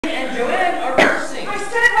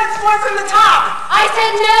more from the top. I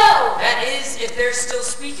said no. That is, if they're still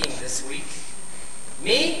speaking this week.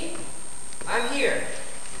 Me? I'm here.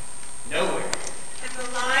 Nowhere. And the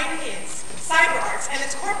line is, CyberArts and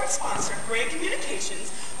its corporate sponsor, Gray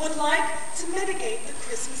Communications, would like to mitigate the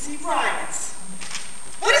Christmas Eve riots.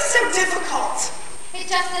 What is so difficult? It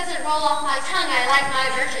just doesn't roll off my tongue. I like my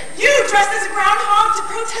version. You dressed as a groundhog to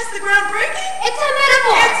protest the groundbreaking? It's a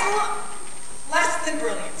metaphor. It's less than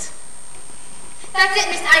brilliant. That's it,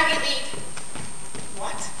 Miss Ivy League.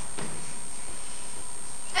 What?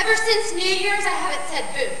 Ever since New Year's, I haven't said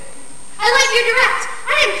boo. I let you direct.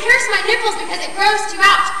 I didn't pierce my nipples because it grossed you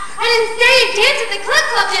out. I didn't stay and dance at the club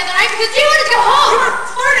the other night because you wanted to go home. You were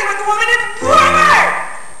flirting with the woman in front of her.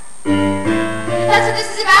 That's what this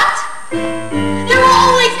is about? There will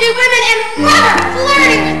always be women in rubber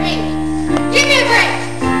flirting with me. Give me a break.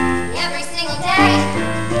 Every single day,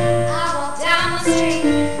 I walk down the street.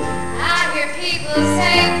 I hear people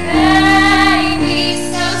say, baby,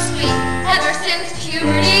 so sweet. Ever since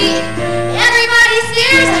puberty, everybody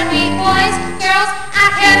stares at me. Boys, girls, I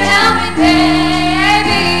can't help it,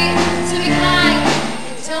 baby. So be kind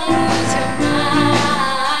and don't lose your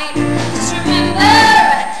mind. Just remember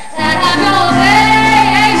that I'm your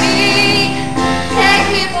baby. Take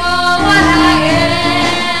me for what I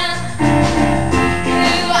am,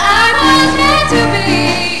 who I was meant to be.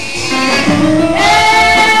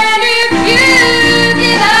 And if you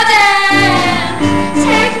give a damn,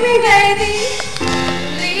 take me, baby,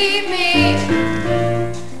 leave me.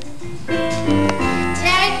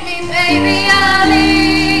 Take me, baby, or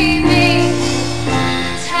leave me.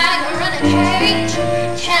 Tiger in a cage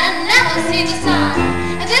can never see the sun,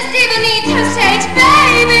 and this even needs to stage.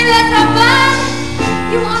 Baby, let's have fun.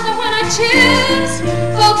 You are the one I choose.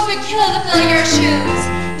 Folks would kill to fill your shoes.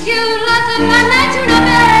 You lots of my men to know,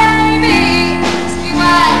 baby. Just be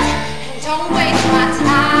wise and don't waste my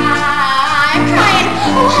time crying.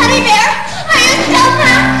 Oh, honey bear, are you still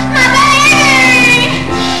my baby?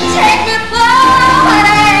 Take me for what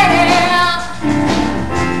I am,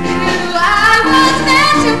 who I was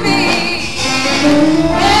meant to be.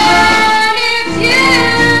 And if you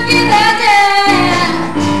give a damn,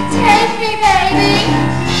 take me, baby,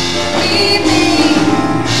 leave me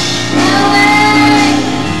away.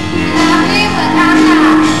 I'll be what I'm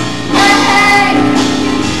not. But hey,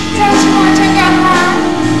 don't you want your girl high?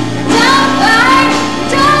 Don't fight,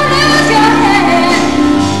 don't lose your head.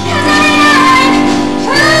 'Cause I ain't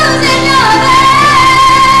who's in your bed.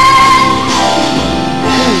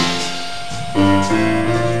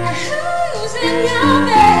 Who's in your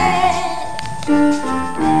bed?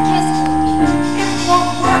 Kiss me. It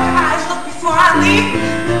won't work. I look before I leave.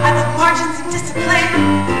 I look margins and discipline.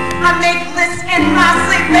 I make lists in my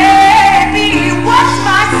sleep, baby. What's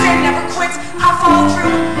my sin? Never quit. I fall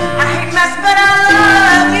through. I hate mess, but I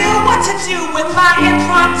love you. What to do with my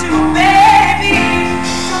impromptu, baby?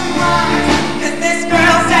 Tell me why. 'Cause this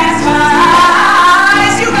girl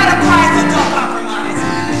satisfies. You got a price, so don't compromise.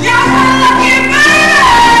 You're my lucky baby.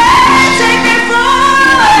 Take me for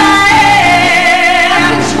what I am.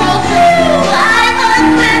 Control Who I was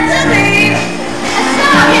meant to be. I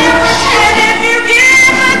saw you And if you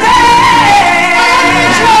give a control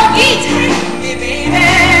damn, eat. me, baby,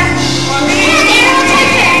 for me,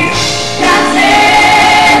 And that's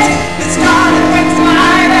it. The star that breaks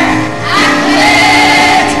my back, I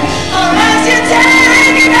quit. unless you take it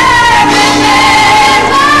everything.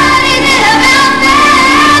 What is it about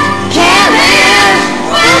that? Can't live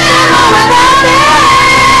with a home without that.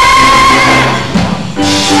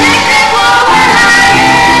 Take me for what I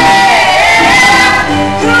am,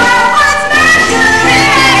 who I was meant to be.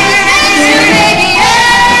 Baby,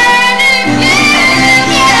 and if you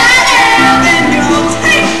get out there, Then you'll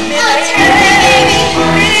take me, take me, baby. for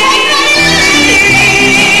me.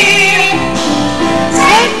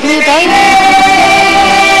 Take me, baby.